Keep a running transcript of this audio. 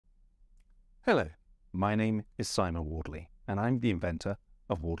Hello, my name is Simon Wardley, and I'm the inventor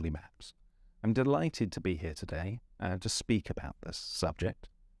of Wardley Maps. I'm delighted to be here today to speak about this subject.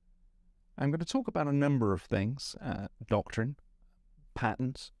 I'm going to talk about a number of things: doctrine,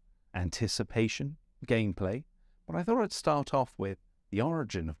 patterns, anticipation, gameplay, but I thought I'd start off with the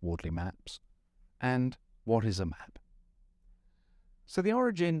origin of Wardley Maps and what is a map. So the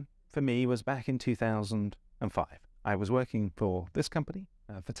origin for me was back in 2005. I was working for this company,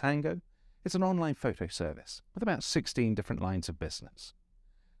 for Tango. It's an online photo service with about 16 different lines of business.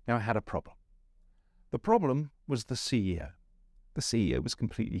 Now I had a problem. The problem was the CEO. The CEO was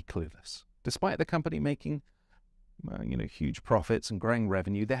completely clueless. Despite the company making huge profits and growing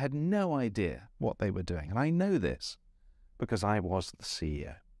revenue, they had no idea what they were doing. And I know this because I was the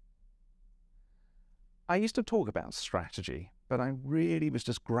CEO. I used to talk about strategy, but I really was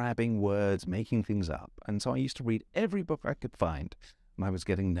just grabbing words, making things up. And so I used to read every book I could find, and I was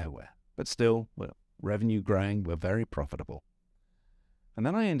getting nowhere. But still, revenue growing, we're very profitable. And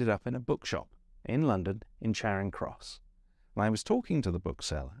then I ended up in a bookshop in London, in Charing Cross. And I was talking to the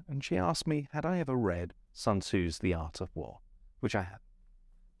bookseller, and she asked me, had I ever read Sun Tzu's The Art of War, which I had.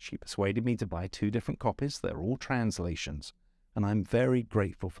 She persuaded me to buy 2 different copies. They're all translations, and I'm very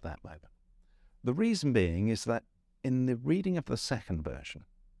grateful for that moment. The reason being is that in the reading of the second version,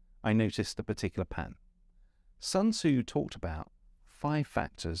 I noticed a particular pattern. Sun Tzu talked about 5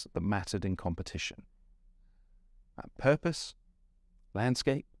 factors that mattered in competition: purpose,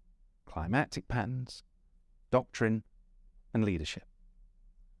 landscape, climatic patterns, doctrine, and leadership.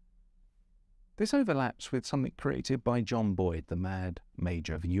 This overlaps with something created by John Boyd, the Mad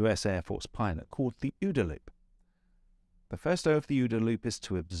Major of a US Air Force pilot, called the OODA loop. The first O of the OODA loop is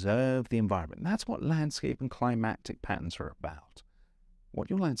to observe the environment. That's what landscape and climatic patterns are about,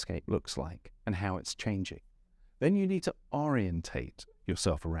 what your landscape looks like and how it's changing. Then you need to orientate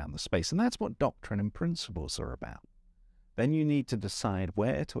yourself around the space, and that's what doctrine and principles are about. Then you need to decide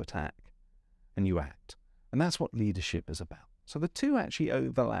where to attack, and you act. And that's what leadership is about. So the two actually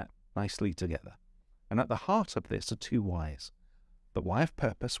overlap nicely together. And at the heart of this are 2 whys. The why of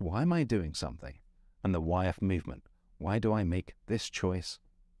purpose, why am I doing something? And the why of movement, why do I make this choice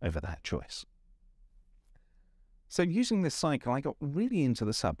over that choice? So using this cycle, I got really into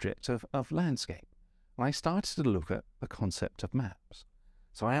the subject of landscape. And I started to look at the concept of maps.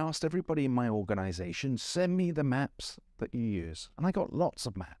 So I asked everybody in my organization, send me the maps that you use. And I got lots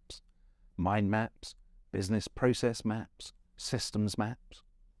of maps: mind maps, business process maps, systems maps.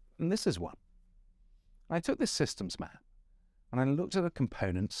 And this is one. I took this systems map and I looked at a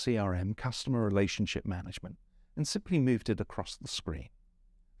component, CRM, customer relationship management, and simply moved it across the screen.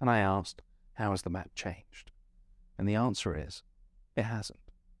 And I asked, how has the map changed? And the answer is, it hasn't.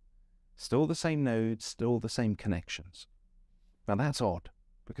 Still the same nodes, still the same connections. Now that's odd,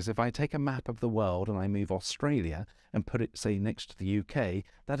 because if I take a map of the world and I move Australia and put it, say, next to the UK,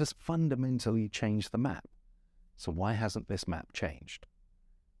 that has fundamentally changed the map. So why hasn't this map changed?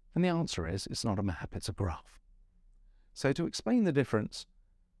 And the answer is, it's not a map, it's a graph. So to explain the difference,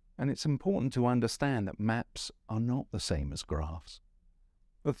 and it's important to understand that maps are not the same as graphs.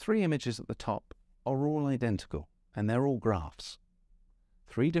 The 3 images at the top are all identical, and they're all graphs.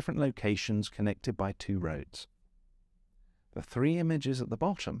 3 different locations connected by 2 roads. The 3 images at the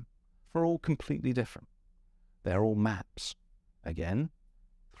bottom are all completely different. They're all maps. Again,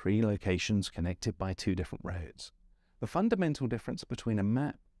 3 locations connected by 2 different roads. The fundamental difference between a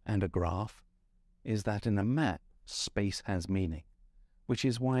map and a graph is that in a map, space has meaning, which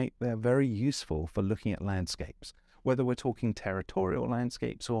is why they're very useful for looking at landscapes, whether we're talking territorial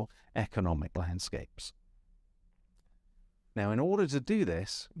landscapes or economic landscapes. Now, in order to do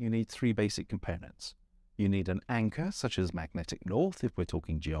this, you need 3 basic components. You need an anchor, such as magnetic north, if we're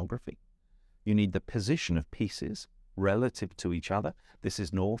talking geography. You need the position of pieces relative to each other. This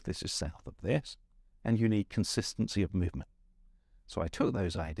is north, this is south of this. And you need consistency of movement. So I took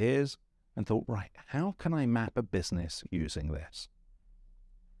those ideas and thought, right, how can I map a business using this?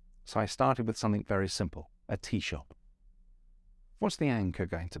 So I started with something very simple, a tea shop. What's the anchor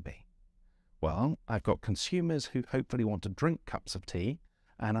going to be? Well, I've got consumers who hopefully want to drink cups of tea,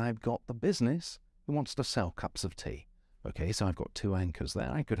 and I've got the business who wants to sell cups of tea. Okay, so I've got 2 anchors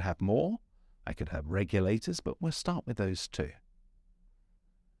there. I could have more. I could have regulators, but we'll start with those 2.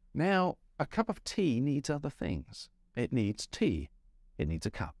 Now, a cup of tea needs other things. It needs tea. It needs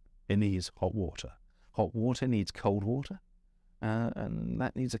a cup. It needs hot water. Hot water needs cold water, and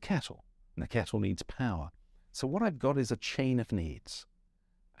that needs a kettle. And the kettle needs power. So what I've got is a chain of needs.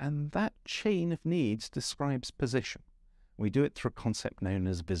 And that chain of needs describes position. We do it through a concept known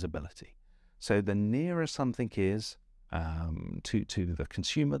as visibility. So the nearer something is, to the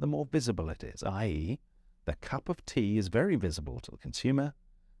consumer, the more visible it is, i.e. the cup of tea is very visible to the consumer,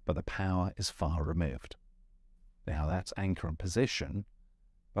 but the power is far removed. Now that's anchor and position,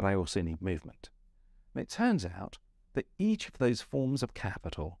 but I also need movement. And it turns out that each of those forms of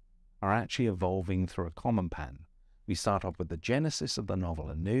capital are actually evolving through a common pattern. We start off with the genesis of the novel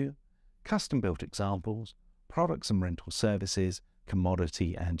and new, custom-built examples, products and rental services,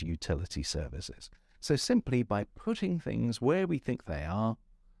 commodity and utility services. So simply by putting things where we think they are,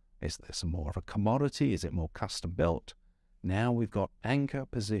 is this more of a commodity? Is it more custom-built? Now we've got anchor,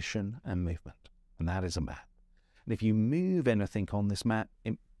 position, and movement, and that is a map. And if you move anything on this map,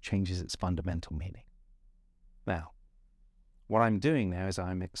 it changes its fundamental meaning. Now, what I'm doing now is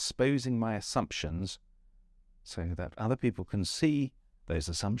I'm exposing my assumptions so that other people can see those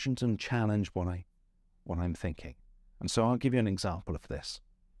assumptions and challenge what I'm thinking. And so I'll give you an example of this.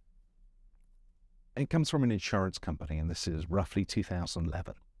 It comes from an insurance company, and this is roughly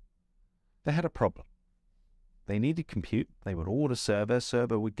 2011. They had a problem. They needed compute. They would order server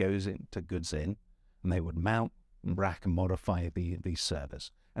would go into goods in, and they would mount and rack and modify these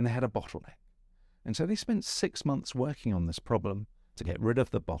servers. And they had a bottleneck. And so they spent 6 months working on this problem to get rid of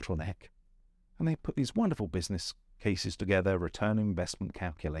the bottleneck. And they put these wonderful business cases together, return on investment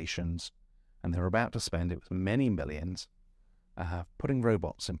calculations, and they're about to spend, it was many millions, putting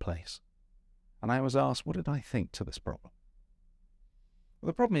robots in place. And I was asked, what did I think to this problem? Well,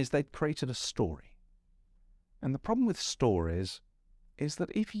 the problem is they'd created a story. And the problem with stories is that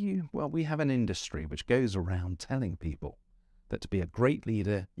we have an industry which goes around telling people that to be a great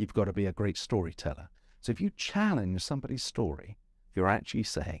leader, you've got to be a great storyteller. So if you challenge somebody's story, you're actually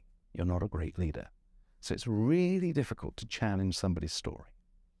saying you're not a great leader. So it's really difficult to challenge somebody's story.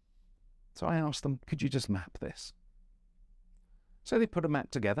 So I asked them, could you just map this? So they put a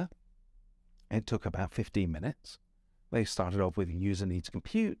map together. It took about 15 minutes. They started off with user needs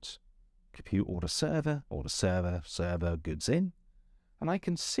compute order server, server, goods in. And I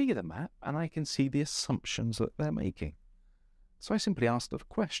can see the map and I can see the assumptions that they're making. So I simply asked a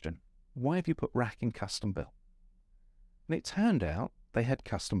question. Why have you put rack in custom built? And it turned out they had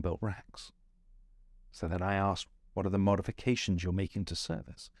custom built racks. So then I asked, what are the modifications you're making to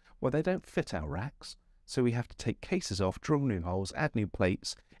servers? Well, they don't fit our racks, so we have to take cases off, drill new holes, add new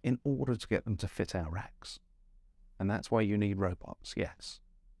plates in order to get them to fit our racks. And that's why you need robots, yes.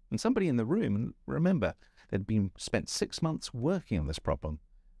 And somebody in the room, remember, they'd been spent 6 months working on this problem.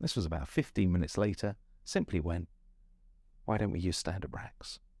 This was about 15 minutes later, simply went, why don't we use standard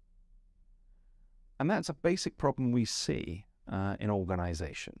racks? And that's a basic problem we see in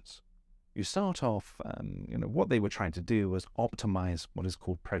organizations. You start off, what they were trying to do was optimize what is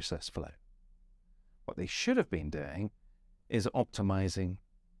called process flow. What they should have been doing is optimizing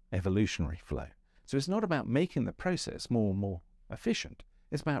evolutionary flow. So it's not about making the process more efficient.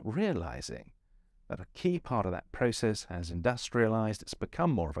 It's about realizing that a key part of that process has industrialized. It's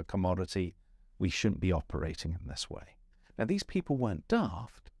become more of a commodity. We shouldn't be operating in this way. Now, these people weren't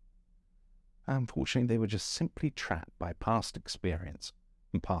daft. Unfortunately, they were just simply trapped by past experience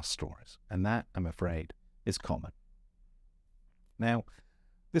and past stories. And that, I'm afraid, is common. Now,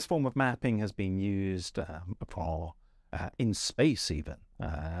 this form of mapping has been used in space even.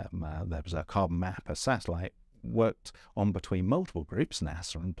 There was a carbon map, a satellite, worked on between multiple groups,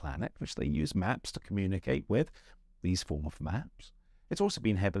 NASA and Planet, which they use maps to communicate with, these form of maps. It's also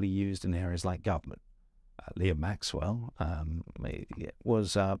been heavily used in areas like government. Liam Maxwell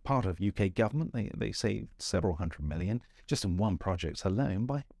was part of UK government. They saved several hundred million just in one project alone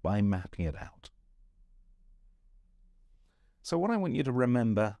by mapping it out. So what I want you to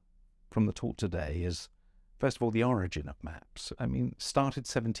remember from the talk today is, first of all, the origin of maps. Started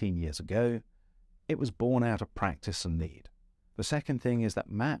 17 years ago. It was born out of practice and need. The second thing is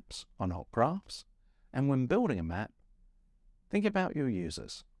that maps are not graphs. And when building a map, think about your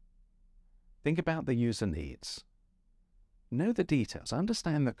users. Think about the user needs. Know the details.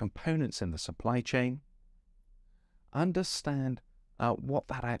 Understand the components in the supply chain. Understand what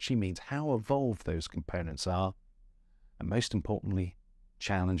that actually means, how evolved those components are. And most importantly,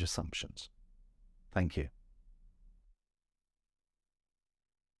 challenge assumptions. Thank you.